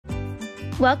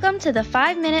Welcome to the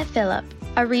 5-Minute Fill-Up,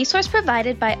 a resource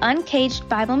provided by Uncaged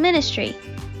Bible Ministry.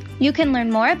 You can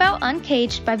learn more about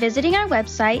Uncaged by visiting our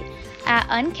website at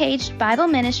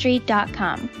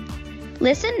uncagedbibleministry.com.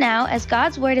 Listen now as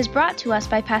God's Word is brought to us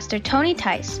by Pastor Tony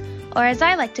Tice, or as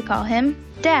I like to call him,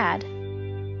 Dad.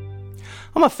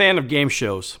 I'm a fan of game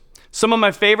shows. Some of my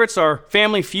favorites are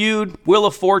Family Feud, Wheel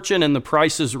of Fortune, and The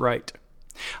Price is Right.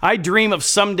 I dream of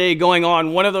someday going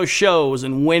on one of those shows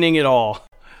and winning it all.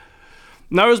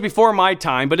 Now, it was before my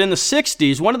time, but in the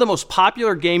 60s, one of the most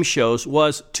popular game shows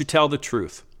was To Tell the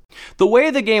Truth. The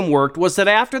way the game worked was that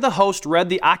after the host read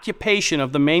the occupation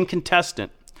of the main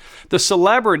contestant, the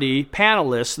celebrity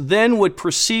panelists then would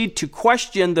proceed to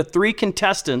question the three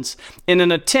contestants in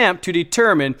an attempt to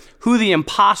determine who the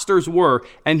imposters were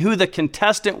and who the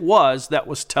contestant was that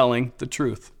was telling the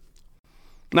truth.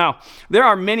 Now, there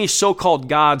are many so-called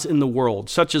gods in the world,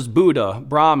 such as Buddha,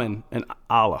 Brahman, and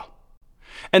Allah.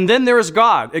 And then there is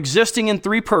God, existing in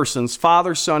three persons,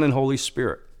 Father, Son, and Holy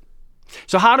Spirit.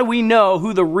 So how do we know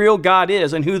who the real God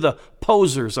is and who the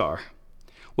posers are?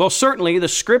 Well, certainly the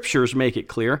scriptures make it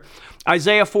clear.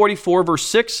 Isaiah 44 verse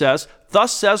 6 says,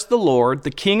 "Thus says the Lord,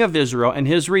 the King of Israel and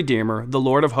his Redeemer, the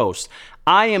Lord of hosts,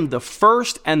 I am the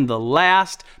first and the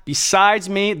last. Besides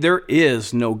me, there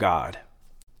is no God."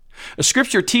 The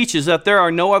scripture teaches that there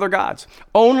are no other gods.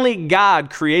 Only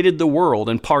God created the world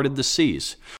and parted the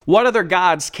seas. What other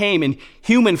gods came in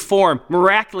human form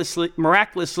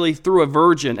miraculously through a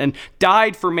virgin and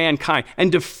died for mankind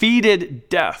and defeated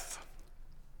death?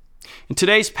 In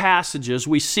today's passages,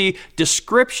 we see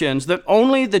descriptions that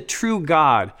only the true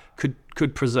God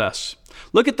could possess.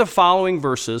 Look at the following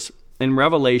verses in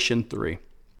Revelation 3.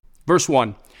 Verse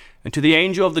 1. "And to the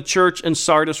angel of the church in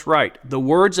Sardis write, the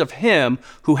words of him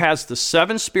who has the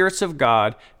 7 spirits of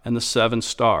God and the 7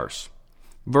 stars."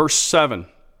 Verse 7.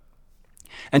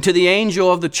 "And to the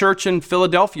angel of the church in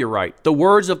Philadelphia write, the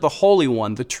words of the Holy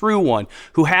One, the true One,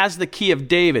 who has the key of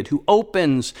David, who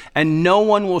opens and no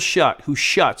one will shut, who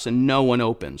shuts and no one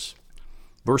opens."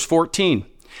 Verse 14.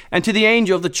 "And to the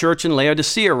angel of the church in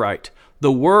Laodicea write,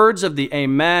 the words of the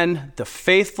Amen, the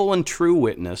faithful and true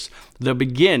witness, the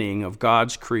beginning of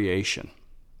God's creation."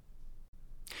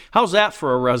 How's that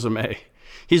for a resume?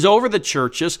 He's over the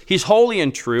churches. He's holy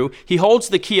and true. He holds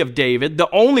the key of David,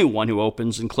 the only one who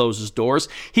opens and closes doors.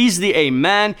 He's the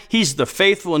Amen. He's the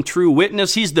faithful and true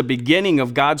witness. He's the beginning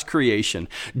of God's creation.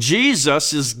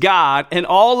 Jesus is God, and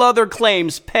all other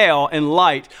claims pale in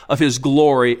light of his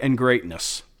glory and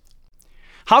greatness.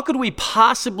 How could we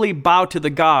possibly bow to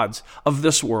the gods of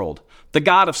this world? The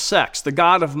god of sex, the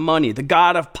god of money, the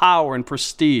god of power and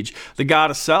prestige, the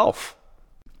god of self.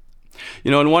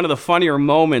 You know, in one of the funnier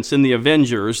moments in The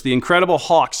Avengers, the Incredible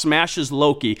Hulk smashes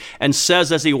Loki and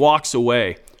says as he walks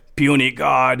away, "Puny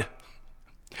god."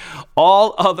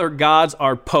 All other gods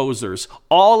are posers.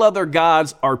 All other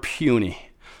gods are puny.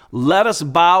 Let us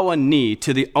bow a knee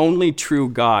to the only true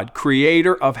God,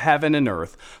 creator of heaven and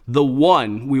earth, the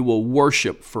one we will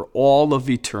worship for all of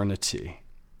eternity.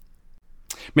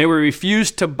 May we refuse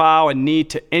to bow a knee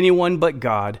to anyone but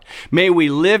God. May we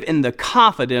live in the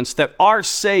confidence that our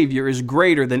Savior is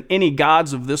greater than any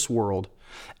gods of this world.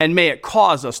 And may it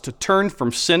cause us to turn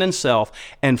from sin and self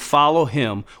and follow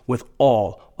him with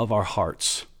all of our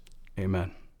hearts.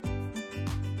 Amen.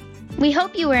 We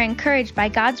hope you were encouraged by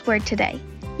God's Word today.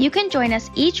 You can join us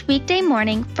each weekday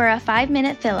morning for a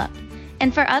 5-minute fill-up.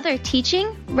 And for other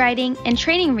teaching, writing, and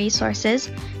training resources,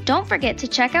 don't forget to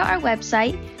check out our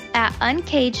website at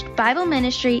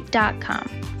uncagedbibleministry.com.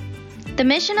 The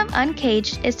mission of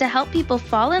Uncaged is to help people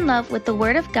fall in love with the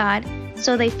Word of God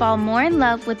so they fall more in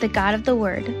love with the God of the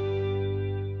Word.